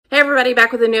everybody,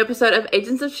 back with a new episode of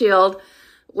Agents of S.H.I.E.L.D.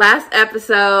 Last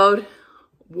episode,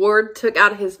 Ward took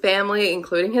out his family,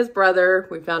 including his brother.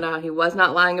 We found out he was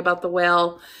not lying about the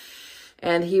whale.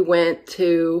 And he went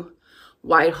to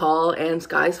Whitehall and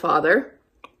Sky's father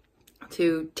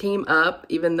to team up,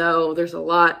 even though there's a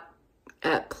lot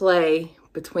at play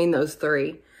between those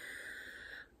three.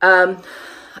 I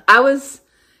was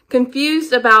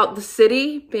confused about the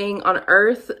city being on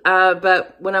Earth,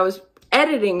 but when I was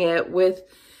editing it with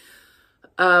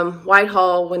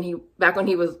Whitehall, back when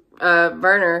he was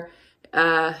Werner,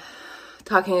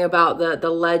 talking about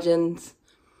the legends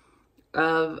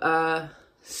of a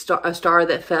star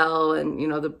that fell, and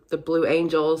the blue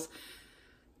angels.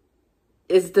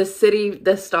 Is the city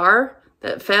the star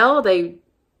that fell? They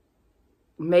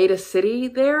made a city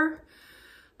there.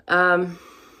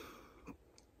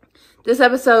 This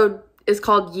episode is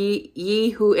called Ye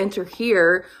Who Enter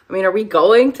Here. I mean, are we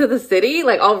going to the city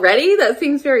like already? That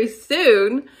seems very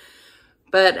soon.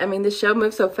 But I mean, the show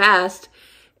moves so fast.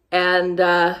 And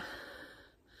I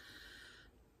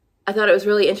thought it was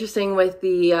really interesting with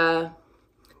the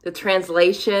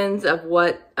translations of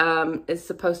what is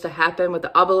supposed to happen with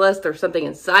the obelisk. There's something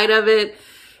inside of it.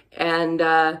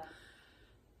 And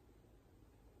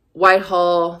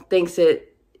Whitehall thinks it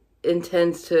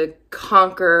intends to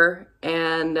conquer,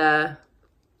 and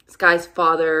Sky's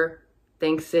father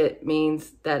thinks it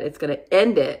means that it's going to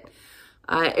end it.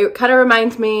 It kind of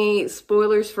reminds me,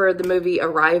 spoilers for the movie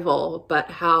Arrival, but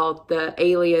how the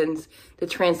aliens, the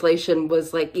translation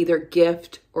was like either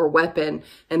gift or weapon,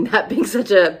 and that being such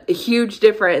a huge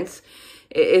difference,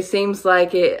 it seems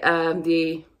like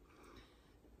that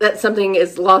something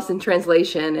is lost in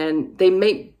translation, and they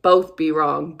may both be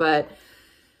wrong, but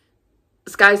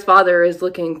Sky's father is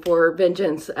looking for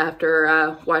vengeance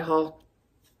after Whitehall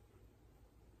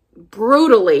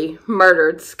brutally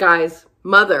murdered Sky's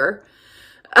mother.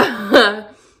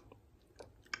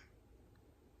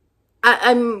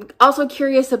 I'm also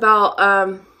curious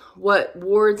about what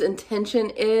Ward's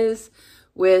intention is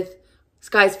with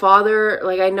Sky's father.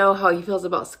 Like, I know how he feels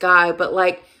about Sky, but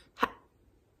like,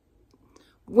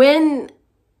 when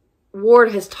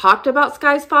Ward has talked about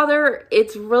Sky's father,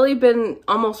 it's really been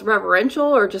almost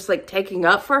reverential or just like taking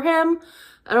up for him.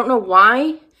 I don't know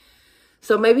why.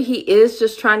 So maybe he is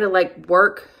just trying to like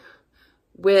work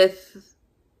with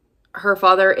her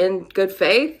father in good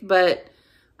faith, but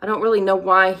I don't really know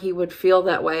why he would feel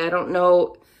that way. I don't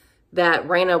know that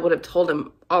Raina would have told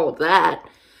him all of that.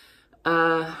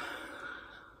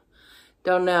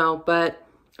 Don't know, but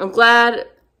I'm glad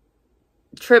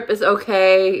Trip is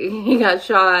okay. He got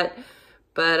shot,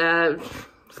 but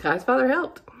Sky's father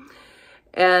helped.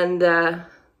 And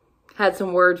had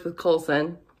some words with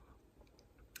Coulson.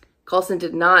 Coulson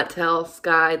did not tell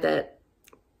Sky that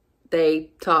they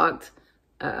talked.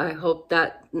 I hope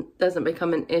that doesn't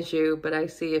become an issue, but I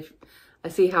see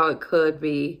how it could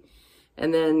be.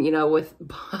 And then, with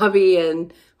Bobby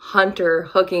and Hunter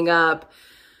hooking up,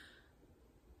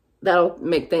 that'll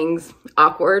make things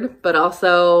awkward. But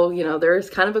also, there's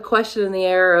kind of a question in the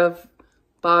air of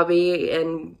Bobby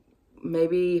and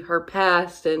maybe her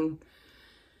past, and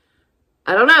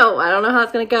I don't know how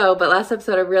it's gonna go. But last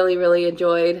episode I really, really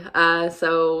enjoyed.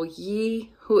 So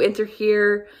Ye Who Enter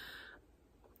Here,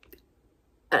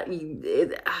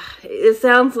 it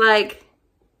sounds like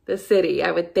the city,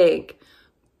 I would think,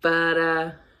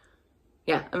 but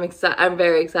yeah, I'm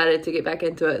very excited to get back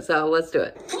into it, so let's do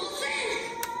it.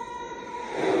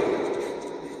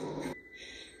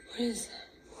 What is that?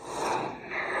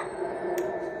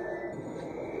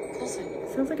 Coulson.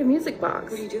 Sounds like a music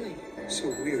box. What are you doing? So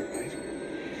weird, right?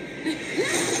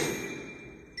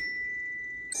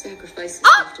 Sacrifices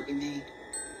have to be made.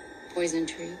 Poison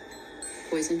tree,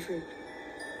 poison fruit.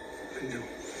 I know.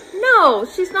 No,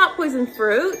 she's not poison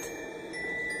fruit.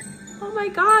 Oh my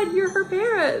God, you're her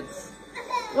parents.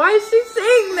 Why is she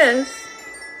saying this?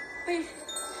 Wait,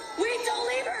 don't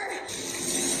leave her!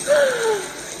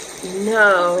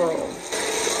 No.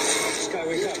 Sky,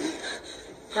 wake up.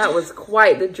 That was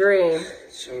quite the dream.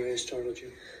 Sorry I startled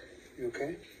you. You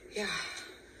okay? Yeah.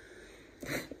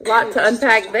 Lot to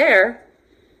unpack there.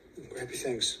 Grab your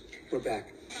things. We're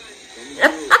back.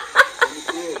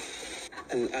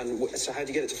 And so how'd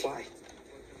you get it to fly?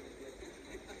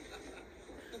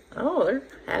 Oh, they're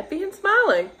happy and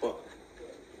smiling. What?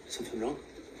 Something wrong?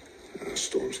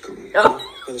 Storm's coming. Oh,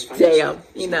 damn.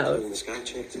 He In knows. the sky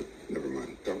checked. Never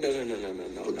mind. Don't.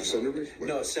 No.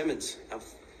 No, Simmons. I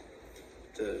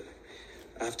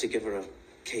have to give her a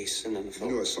case and then the phone.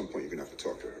 You know at some point you're gonna have to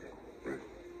talk to her, right?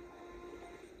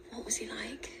 What was he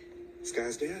like?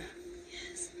 Sky's dad?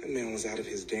 Yes. That man was out of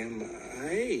his damn...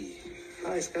 Hey.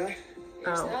 Hi, Sky.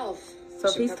 Yourself. So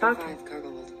if he's talking. 5,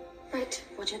 cargo hold. Right,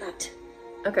 watch that.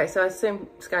 Okay, so I assume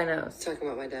Sky knows. Talking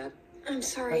about my dad. I'm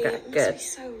sorry, Okay, it must good. be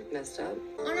so messed up.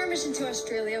 On our mission to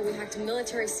Australia, we hacked a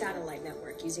military satellite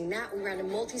network. Using that, we ran a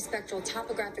multispectral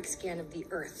topographic scan of the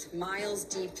Earth, miles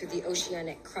deep through the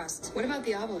oceanic crust. What about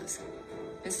the obelisk?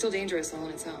 It's still dangerous all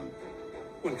on its own.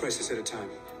 One crisis at a time.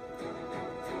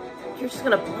 You're just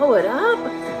gonna blow it up?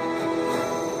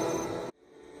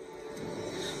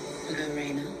 Hello,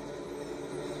 Raina.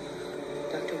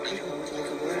 Dr. Peter would like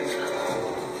a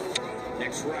word.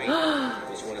 Next right.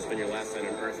 This one has been your last night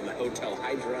on Earth in the Hotel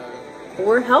Hydra.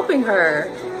 We're helping her.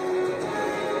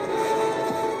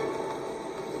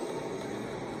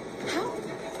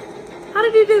 How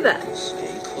did you do that?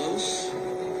 Stay close.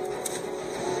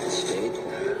 Stay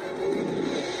quiet.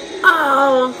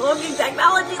 Oh, cloaking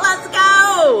technology, let's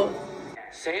go!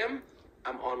 Sam,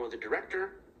 I'm on with the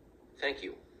director. Thank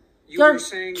you. You They're were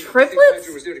saying triplets? you think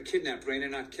Hydra was there to kidnap Raina,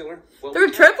 not kill her? Well, They're we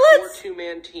have triplets? 4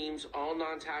 two-man teams, all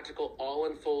non-tactical, all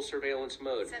in full surveillance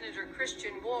mode. Senator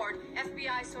Christian Ward,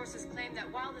 FBI sources claim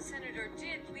that while the senator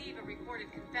did leave a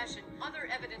recorded confession, other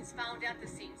evidence found at the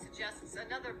scene suggests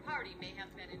another party may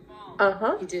have been involved.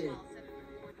 Uh-huh. He did it.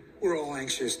 We're all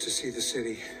anxious to see the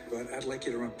city, but I'd like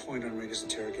you to run point on Raina's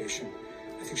interrogation.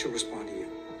 I think she'll respond to you.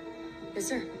 Yes,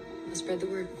 sir. I'll spread the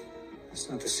word. It's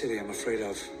not the city I'm afraid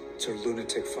of. It's her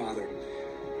lunatic father.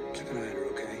 Keep an eye on her,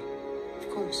 okay? Of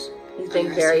course. He's being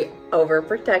very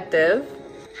overprotective.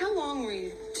 How long were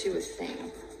you to a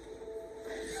thing?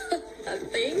 A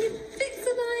thing? Fix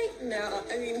a night? No,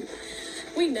 I mean,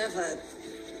 we never.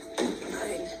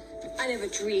 I never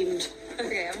dreamed.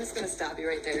 Okay, I'm just gonna stop you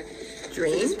right there.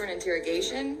 Dream? Is this for an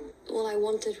interrogation? All I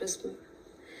wanted was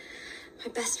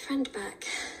my best friend back.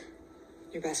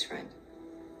 Your best friend?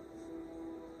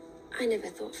 I never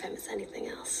thought of him as anything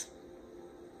else.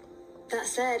 That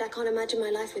said, I can't imagine my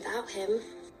life without him.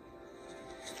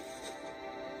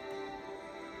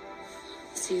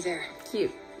 See you there,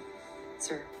 Cute.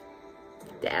 sir.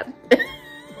 Dad.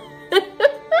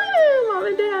 Mom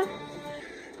and Dad.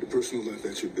 Your personal life,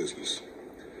 that's your business.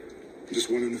 I'm just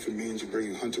wondering if it means you're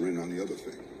bringing Hunter in on the other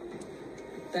thing.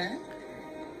 That?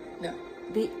 No.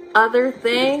 The other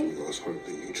thing? You lost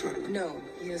heartbeat, you try to... No,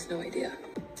 he has no idea.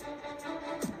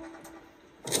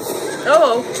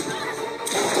 Oh.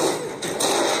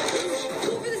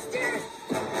 Over the stairs!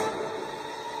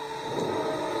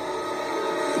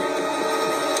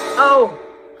 Oh.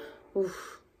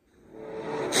 Oof.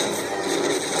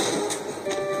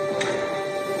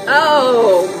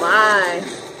 Oh my.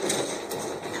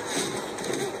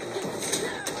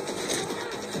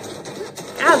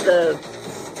 God, the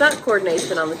stunt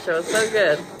coordination on the show is so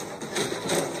good.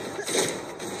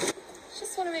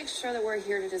 Just want to make sure that we're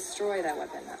here to destroy that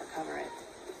weapon, not recover it.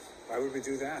 Why would we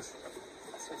do that?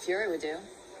 That's what Fury would do.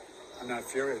 I'm not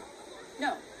Fury.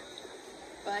 No.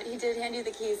 But he did hand you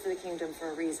the keys to the kingdom for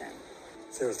a reason.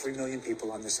 There are 3 million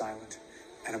people on this island,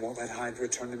 and I won't let Hydra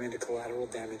turn them into collateral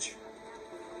damage.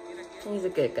 He's a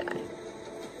good guy.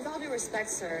 With all due respect,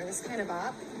 sir, this kind of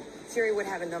op, Fury would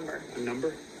have a number. A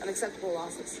number? Unacceptable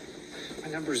losses. My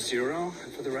number's 0,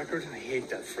 and for the record, I hate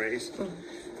that phrase.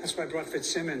 That's why I brought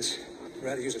Fitzsimmons. I'd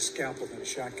rather use a scalpel than a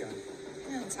shotgun.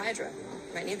 Yeah, it's Hydra.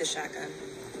 Might need the shotgun.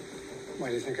 Why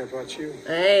do you think I brought you?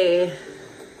 Hey,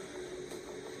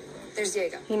 There's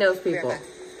Diego. he knows Be right people. back.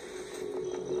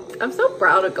 I'm so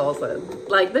proud of Coulson.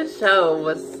 Like, this show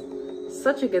was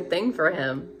such a good thing for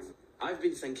him. I've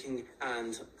been thinking,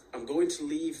 and I'm going to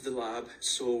leave the lab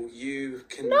so you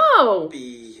can No.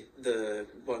 be the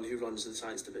one who runs the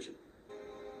science division.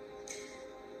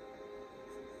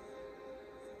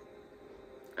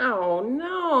 Oh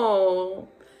no.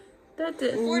 That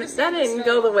didn't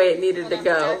go the way it needed to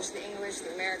go. The English,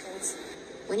 the Americans.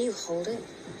 When you hold it,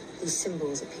 these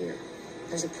symbols appear.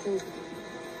 There's a pull,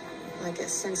 like a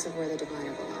sense of where the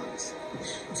diviner belongs.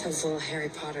 Sounds a little Harry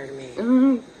Potter to me.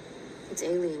 Mm-hmm. It's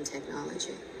alien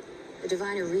technology. The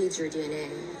diviner reads your DNA.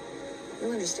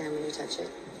 You'll understand when you touch it.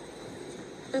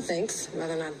 No thanks. I'd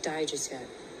rather not die just yet.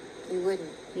 You wouldn't,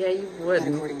 Yeah, you but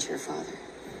wouldn't. according to your father.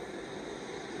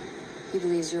 He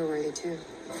believes you're worthy too.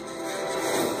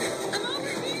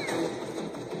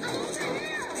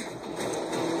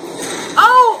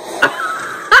 Oh!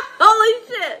 Holy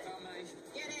shit!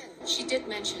 She did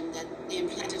mention that they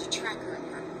implanted a tracker in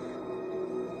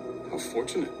her. How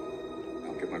fortunate.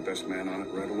 I'll get my best man on it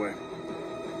right away.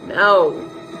 No.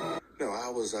 No, I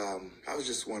was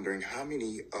just wondering, how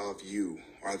many of you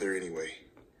are there anyway?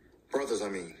 Brothers, I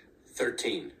mean.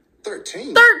 13.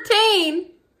 13? 13!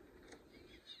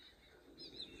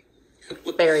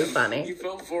 Very funny. You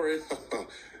fell for it.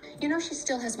 You know she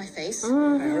still has my face. I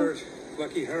heard.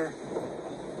 Lucky her.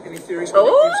 Any theories?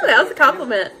 Oh, that was a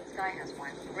compliment. Sky has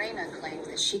one. Reyna claims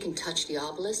that she can touch the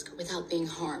obelisk without being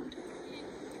harmed.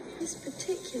 This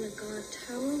particular guard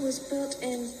tower was built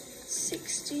in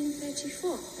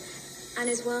 1634 and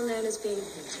is well known as being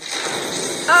haunted.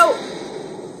 Oh,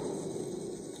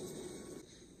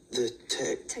 The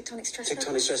Tectonic stress tectonic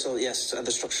levels. stress, yes, and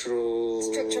the structural...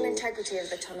 Structural integrity of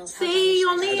the tunnels. see,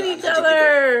 you'll need each how deep you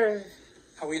other.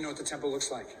 How will you know what the temple looks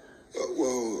like?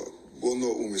 Well, we'll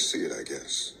know it when we see it, I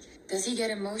guess. Does he get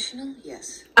emotional?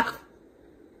 Yes.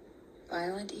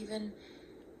 Violent even?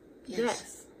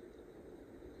 Yes.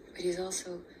 But he's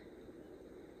also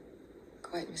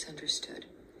quite misunderstood.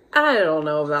 I don't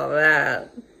know about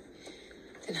that.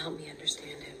 Then help me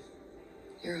understand him.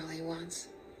 You're all he wants.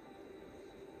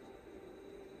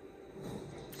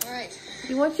 All right.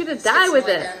 He wants you to die with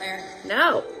it. Down there.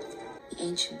 No. The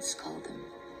ancients called them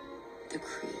the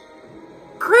Kree.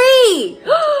 Kree!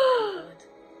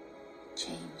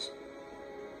 Change.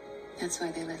 That's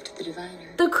why they left the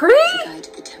diviner. The as a Kree? guide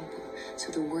to the temple,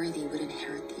 so the worthy would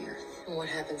inherit the earth. And what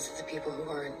happens to the people who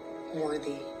aren't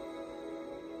worthy?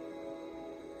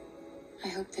 I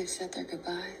hope they've said their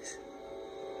goodbyes.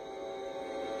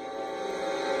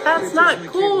 That's not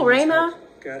cool, Reyna.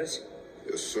 Got it?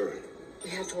 Yes, sir. We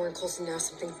have to warn Coulson now.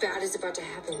 Something bad is about to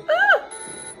happen. Ah!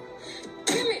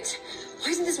 Damn it! Why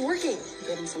isn't this working? We're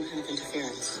getting some kind of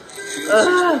interference.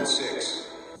 Ah. 616.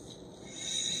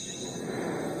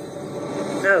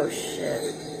 Oh,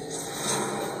 shit.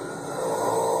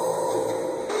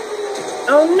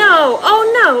 Oh, no. Oh,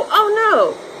 no. Oh,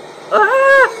 no.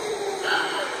 Ah!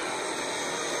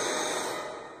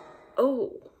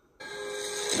 Oh.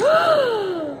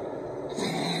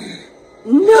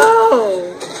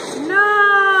 No.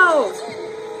 No.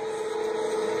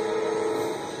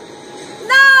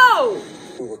 No.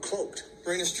 We were cloaked.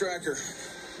 Reyna's tracker.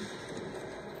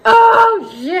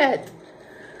 Oh, shit.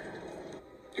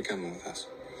 You're coming with us.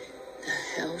 The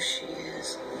hell she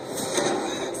is.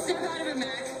 Step out of it, Mac.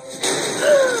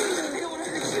 I don't want to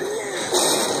hurt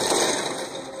you.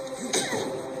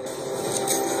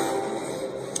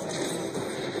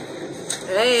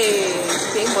 Hey,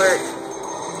 teamwork.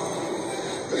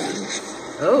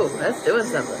 Oh, that's doing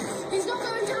something. He's not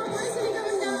going down. Why isn't he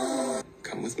going down?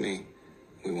 Come with me.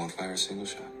 We won't fire a single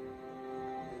shot.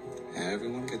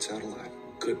 Everyone gets out alive.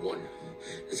 Good one.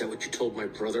 Is that what you told my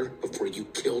brother before you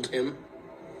killed him?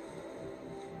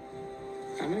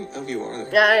 How many of you are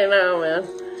there? I know,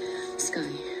 man. Sky,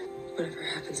 whatever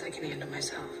happens, I can handle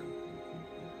myself.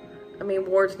 I mean,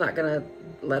 Ward's not gonna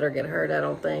let her get hurt, I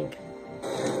don't think.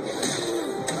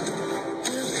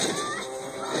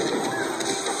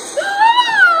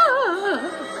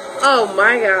 Oh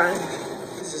my god.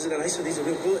 This isn't an ice, so these are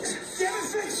real bullets.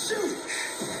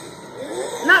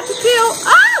 Not to kill.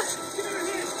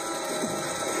 Ah!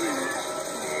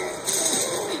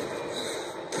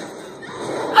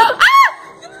 Ah!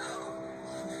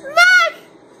 Mac!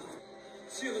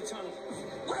 Seal the tunnel.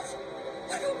 What?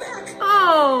 I go back.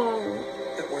 Oh.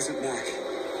 That wasn't Mac.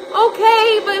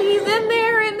 Okay, but he's in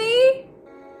there, isn't he?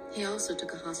 He also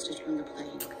took a hostage from the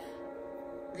plane.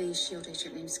 The S.H.I.E.L.D.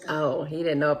 agent named Scott. Oh, he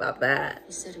didn't know about that.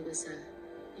 He said it was a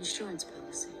insurance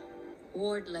policy.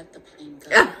 Ward let the plane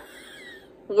go.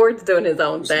 Ward's doing his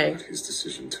own It thing. was not his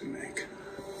decision to make.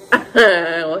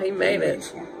 Well, he made Waiting it.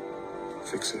 for him.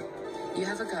 Fix it. You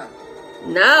have a go.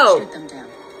 No. Shoot them down.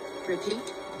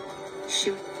 Repeat.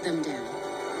 Shoot them down.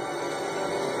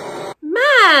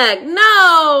 Mac,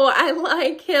 no. I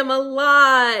like him a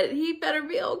lot. He better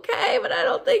be okay, but I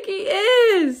don't think he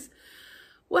is.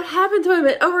 What happened to him?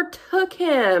 It overtook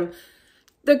him.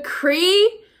 The Kree?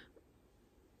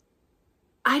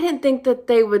 I didn't think that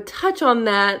they would touch on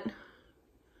that.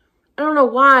 I don't know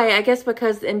why. I guess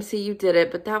because the MCU did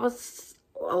it, but that was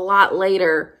a lot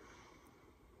later.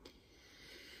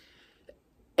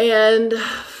 And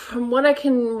from what I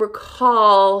can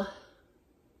recall,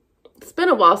 it's been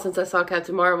a while since I saw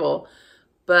Captain Marvel,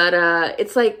 but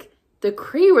it's like the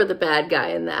Kree were the bad guy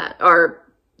in that, or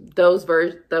those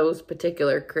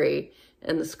particular Kree,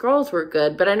 and the Skrulls were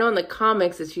good. But I know in the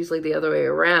comics it's usually the other way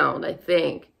around, I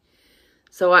think.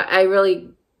 So I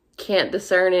really can't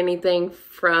discern anything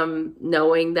from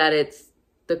knowing that it's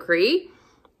the Kree,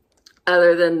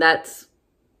 other than that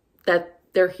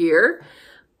they're here,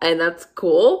 and that's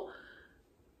cool.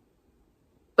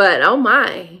 But oh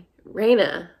my,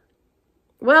 Reyna.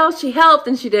 Well, she helped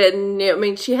and she didn't. I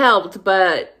mean, she helped,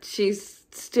 but she's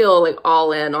still like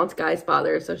all in on Sky's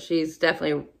father, so she's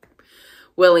definitely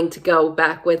willing to go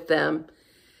back with them.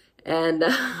 And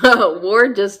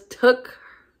Ward just took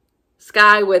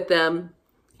Sky with them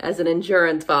as an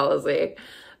insurance policy,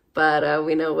 but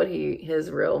we know what his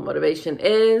real motivation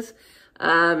is.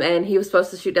 And he was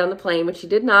supposed to shoot down the plane, which he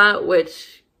did not,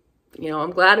 which, you know,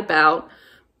 I'm glad about.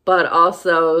 But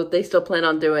also, they still plan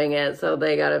on doing it, so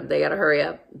they gotta hurry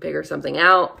up and figure something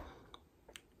out.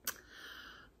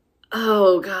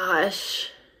 Oh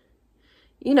gosh,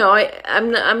 you know,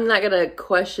 I'm not gonna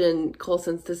question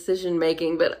Coulson's decision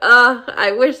making, but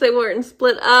I wish they weren't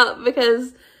split up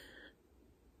because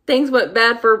things went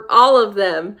bad for all of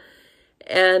them,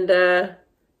 and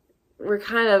we're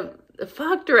kind of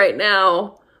fucked right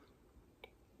now.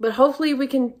 But hopefully, we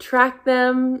can track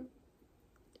them.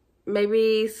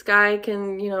 Maybe Sky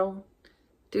can, you know,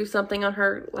 do something on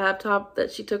her laptop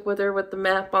that she took with her with the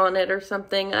map on it or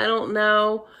something. I don't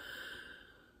know.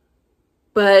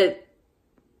 But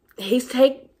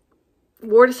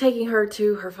Ward is taking her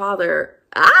to her father.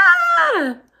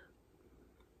 Ah!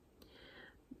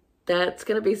 That's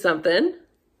going to be something.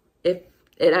 If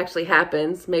it actually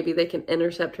happens, maybe they can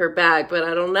intercept her bag, but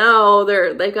I don't know.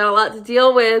 They've got a lot to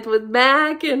deal with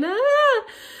Mac and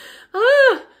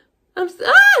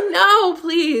no,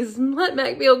 please let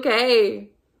Mac be okay.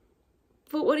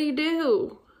 But what do you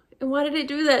do? And why did it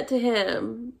do that to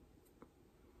him?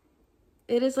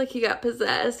 It is like he got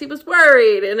possessed. He was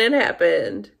worried and it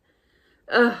happened.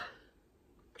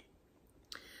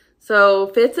 So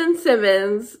Fitz and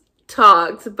Simmons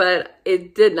talked, but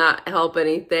it did not help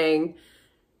anything.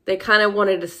 They kind of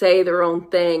wanted to say their own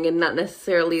thing and not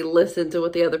necessarily listen to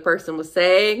what the other person was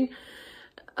saying.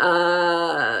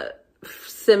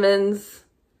 Simmons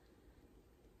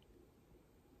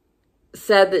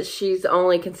said that she's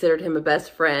only considered him a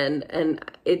best friend, and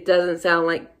it doesn't sound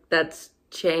like that's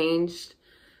changed.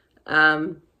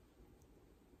 But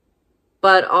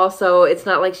also, it's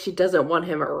not like she doesn't want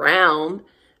him around.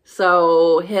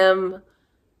 So him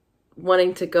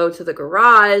wanting to go to the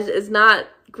garage is not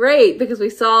great, because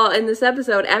we saw in this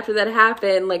episode after that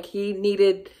happened, like, he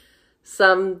needed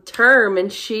some term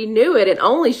and she knew it, and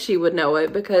only she would know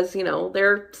it because, you know,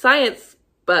 they're science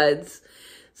buds.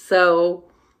 So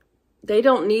they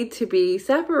don't need to be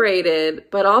separated,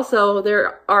 but also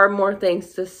there are more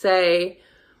things to say.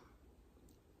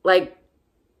 Like,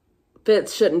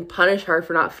 Fitz shouldn't punish her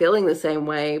for not feeling the same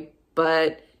way,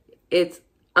 but it's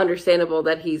understandable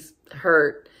that he's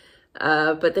hurt.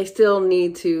 But they still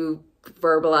need to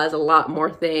verbalize a lot more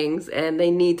things, and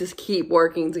they need to keep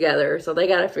working together. So they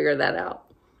got to figure that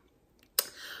out.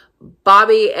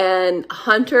 Bobby and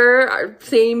Hunter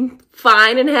seem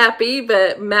fine and happy,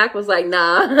 but Mac was like,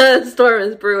 nah, storm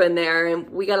is brewing there.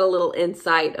 And we got a little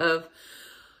insight of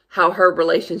how her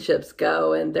relationships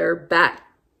go, and they're back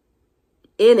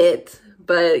in it.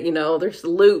 But, you know, there's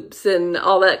loops and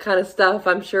all that kind of stuff.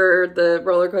 I'm sure the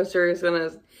roller coaster is going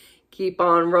to keep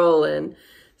on rolling.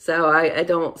 So I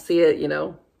don't see it, you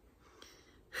know,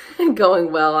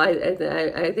 going well. I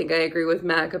think I agree with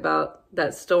Mac about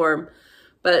that storm.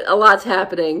 But a lot's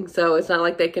happening, so it's not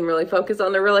like they can really focus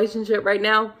on their relationship right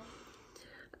now.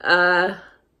 I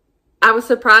was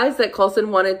surprised that Coulson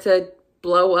wanted to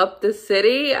blow up the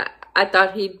city. I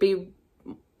thought he'd be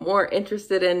more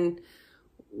interested in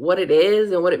what it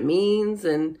is and what it means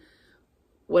and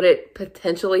what it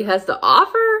potentially has to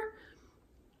offer.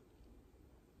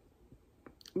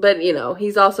 But, you know,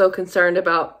 he's also concerned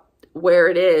about where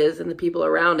it is and the people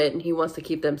around it, and he wants to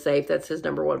keep them safe. That's his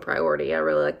number one priority. I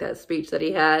really like that speech that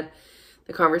he had,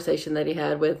 the conversation that he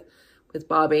had with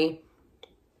Bobby.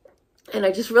 And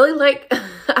I just really like,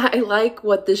 I like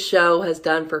what this show has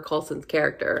done for Coulson's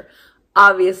character.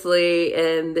 Obviously,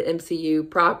 in the MCU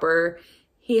proper,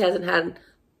 he hasn't had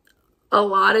a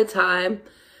lot of time.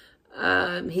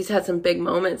 He's had some big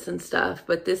moments and stuff,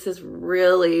 but this has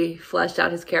really fleshed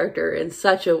out his character in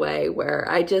such a way where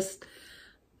I just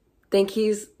think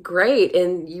he's great.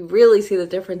 And you really see the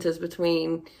differences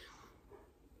between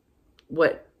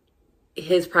what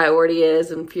his priority is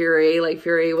and Fury. Like,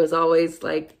 Fury was always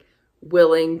like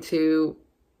willing to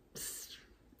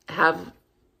have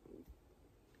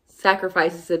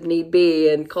sacrifices if need be,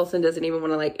 and Coulson doesn't even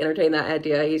want to like entertain that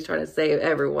idea. He's trying to save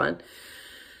everyone.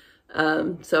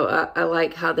 So I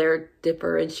like how they're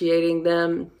differentiating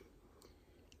them.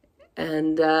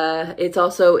 And it's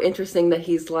also interesting that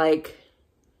he's like,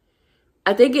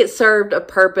 I think it served a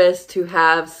purpose to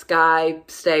have Sky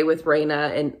stay with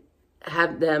Raina and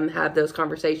have them have those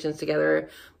conversations together.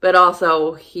 But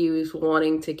also he was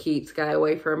wanting to keep Sky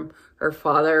away from her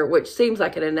father, which seems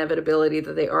like an inevitability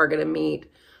that they are going to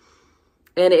meet.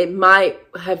 And it might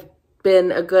have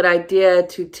been a good idea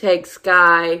to take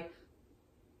Sky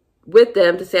with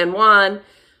them to San Juan,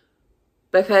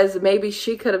 because maybe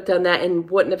she could have done that and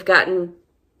wouldn't have gotten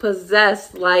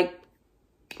possessed like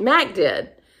Mac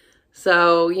did.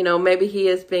 So, you know, maybe he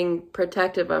is being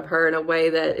protective of her in a way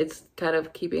that it's kind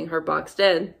of keeping her boxed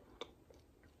in.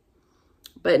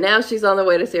 But now she's on the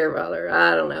way to see her father.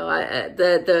 I don't know.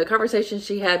 The conversation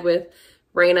she had with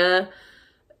Raina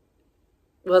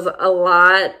was a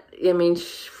lot. I mean,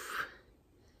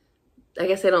 I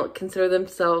guess they don't consider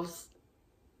themselves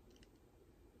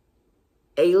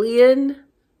alien.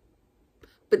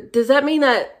 But does that mean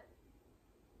that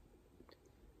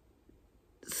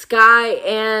Sky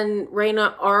and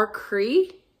Raina are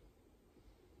Kree?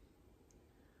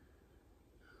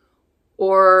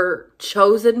 Or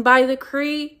chosen by the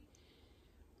Kree?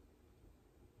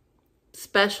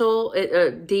 Special,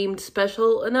 deemed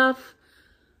special enough?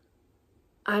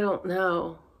 I don't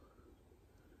know.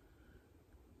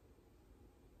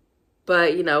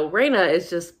 But, you know, Raina is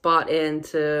just bought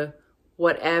into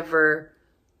whatever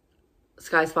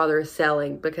Sky's father is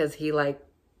selling because he, like,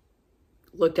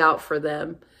 looked out for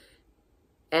them.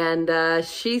 And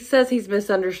she says he's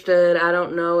misunderstood. I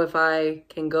don't know if I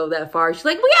can go that far. She's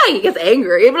like, well, yeah, he gets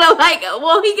angry. But I'm like,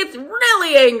 well, he gets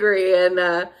really angry.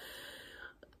 And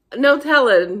no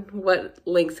telling what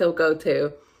lengths he'll go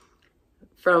to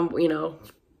from, you know,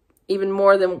 even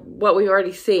more than what we've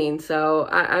already seen. So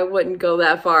I wouldn't go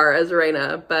that far as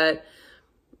Raina. But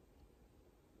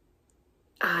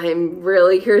I'm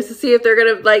really curious to see if they're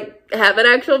going to, like, have an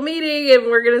actual meeting.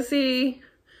 And we're going to see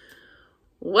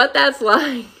what that's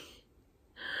like.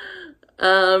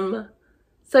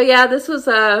 So yeah, this was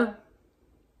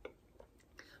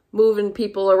moving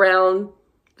people around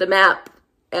the map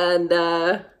and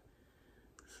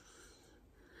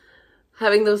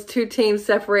having those two teams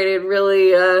separated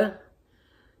really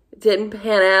didn't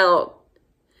pan out.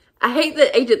 I hate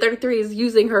that Agent 33 is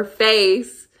using her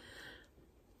face,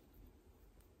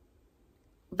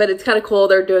 but it's kind of cool.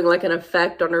 They're doing like an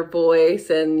effect on her voice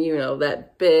and, you know,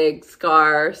 that big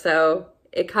scar. So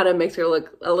it kind of makes her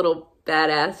look a little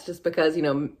badass just because, you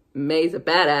know, May's a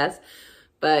badass.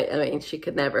 But, I mean, she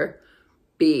could never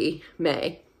be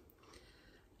May.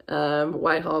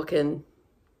 Whitehall can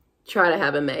try to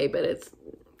have a May, but it's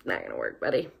not going to work,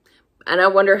 buddy. And I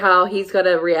wonder how he's going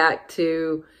to react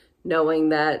to knowing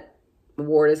that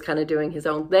Ward is kind of doing his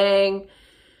own thing.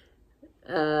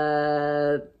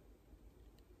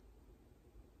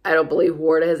 I don't believe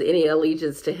Ward has any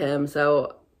allegiance to him,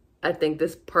 so I think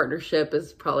this partnership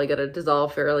is probably going to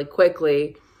dissolve fairly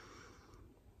quickly.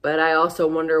 But I also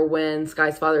wonder when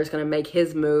Sky's father is going to make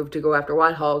his move to go after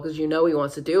Whitehall, because you know he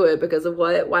wants to do it because of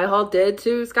what Whitehall did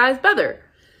to Sky's brother.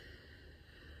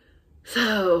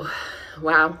 So,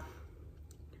 wow.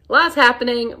 Lots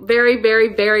happening. Very, very,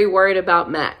 very worried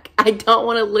about Mac. I don't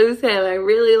want to lose him. I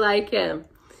really like him.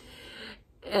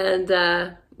 And,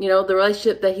 you know, the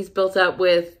relationship that he's built up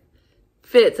with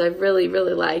Fitz, I've really,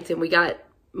 really liked. And we got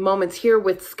moments here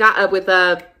with Scott, with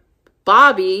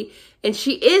Bobby, and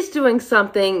she is doing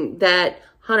something that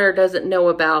Hunter doesn't know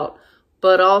about.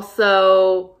 But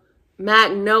also,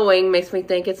 Mac knowing makes me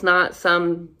think it's not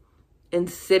some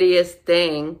insidious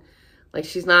thing. Like,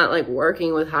 she's not, like,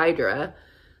 working with Hydra.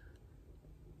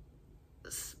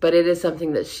 But it is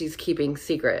something that she's keeping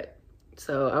secret.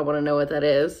 So I want to know what that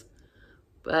is.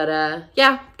 But,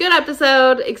 yeah, good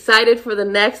episode. Excited for the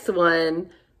next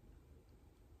one.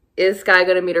 Is Sky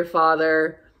going to meet her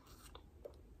father?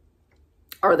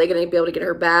 Are they going to be able to get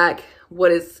her back?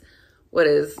 What is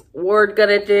Ward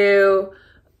going to do?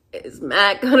 Is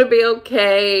Matt going to be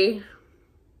okay?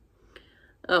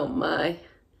 Oh, my.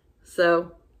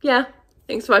 So, yeah.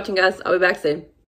 Thanks for watching, guys. I'll be back soon.